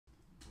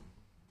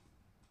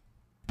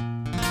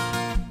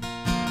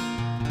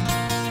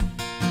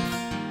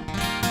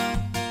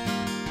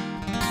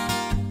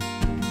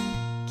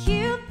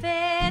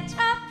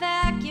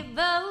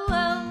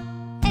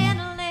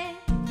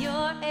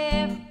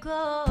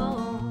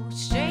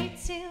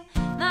to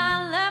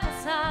my love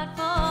was hard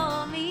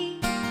for me.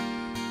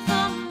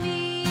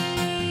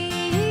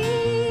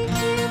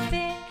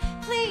 Cupid,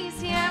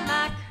 please hear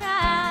my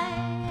cry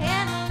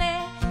and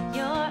let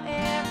your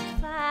arrow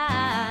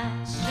fly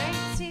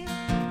straight to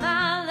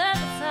my love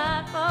was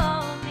hard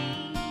for me.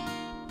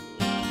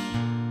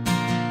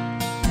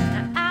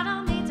 Now I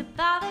don't mean to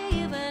bother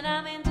you, but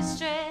I'm in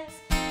distress,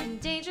 in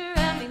danger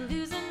of me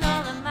losing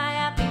all of my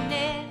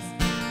happiness.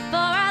 For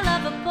I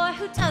love a boy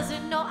who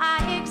doesn't know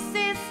I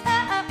exist.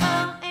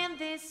 And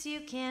this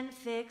you can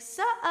fix.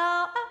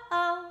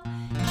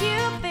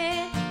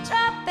 Cupid,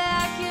 drop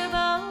back your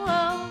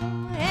bow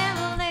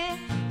and let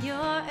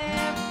your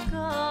arrow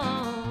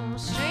go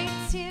straight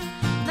to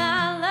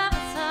my love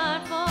is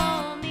hard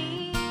for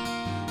me.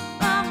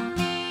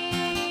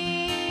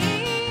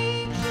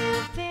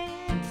 Cupid,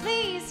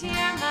 please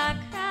hear my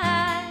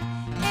cry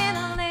and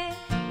let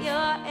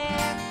your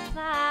arrow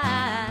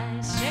fly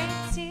straight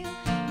to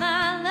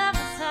my love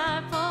is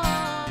hard for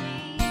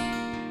me.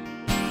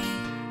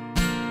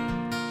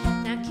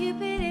 Now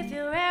Cupid, if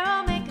your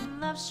arrow making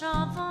love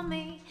strong for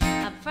me,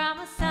 I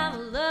promise I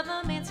will love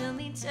him until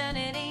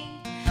eternity.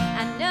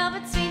 I know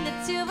between the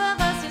two of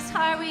us his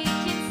heart we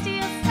can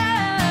steal. So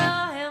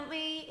help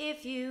me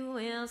if you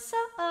will. So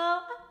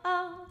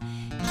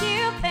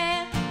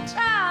Cupid,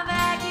 draw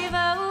back your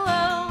bow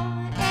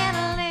and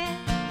let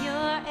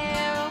your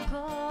arrow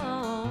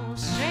go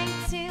straight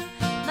to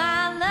my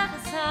love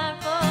is hard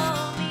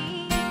for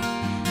me.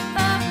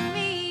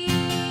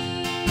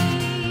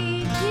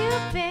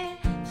 Cupid,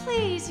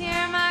 please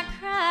hear my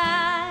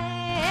cry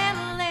and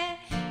let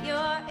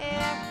your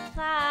arrow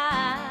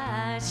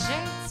fly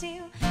straight to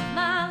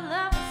my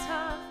love is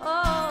hard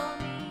for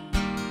me.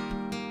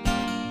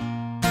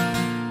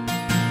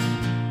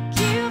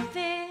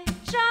 Cupid,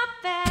 drop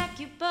back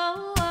your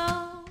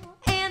bow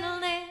and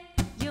let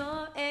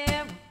your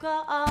arrow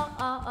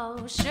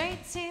go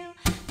straight to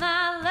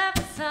my love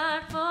is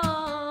hard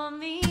for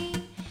me.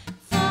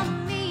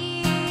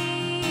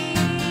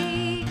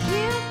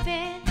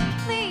 Cupid,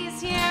 please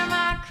hear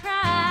my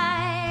cry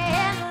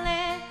and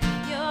let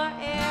your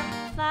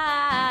arrow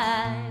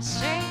fly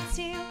straight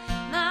to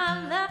my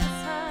love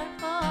is hard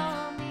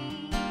for me.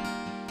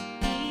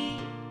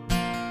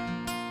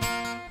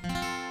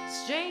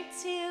 Straight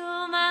to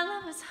my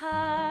love is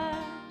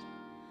hard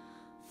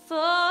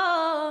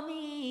for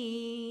me.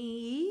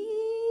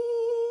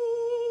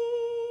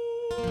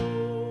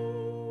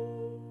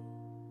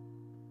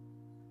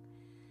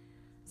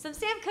 Some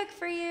Sam Cooke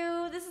for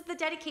you. This is the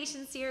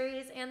dedication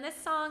series, and this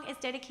song is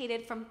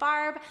dedicated from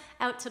Barb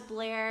out to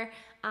Blair.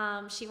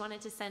 She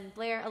wanted to send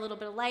Blair a little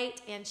bit of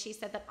light, and she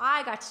said that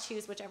I got to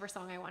choose whichever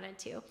song I wanted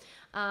to.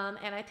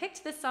 And I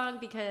picked this song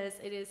because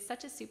it is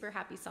such a super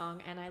happy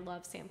song, and I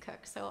love Sam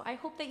Cooke. So I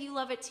hope that you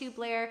love it too,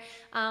 Blair.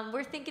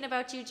 We're thinking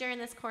about you during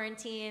this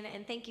quarantine,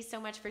 and thank you so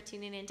much for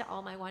tuning in to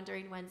all my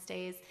Wandering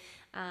Wednesdays.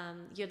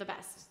 You're the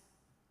best.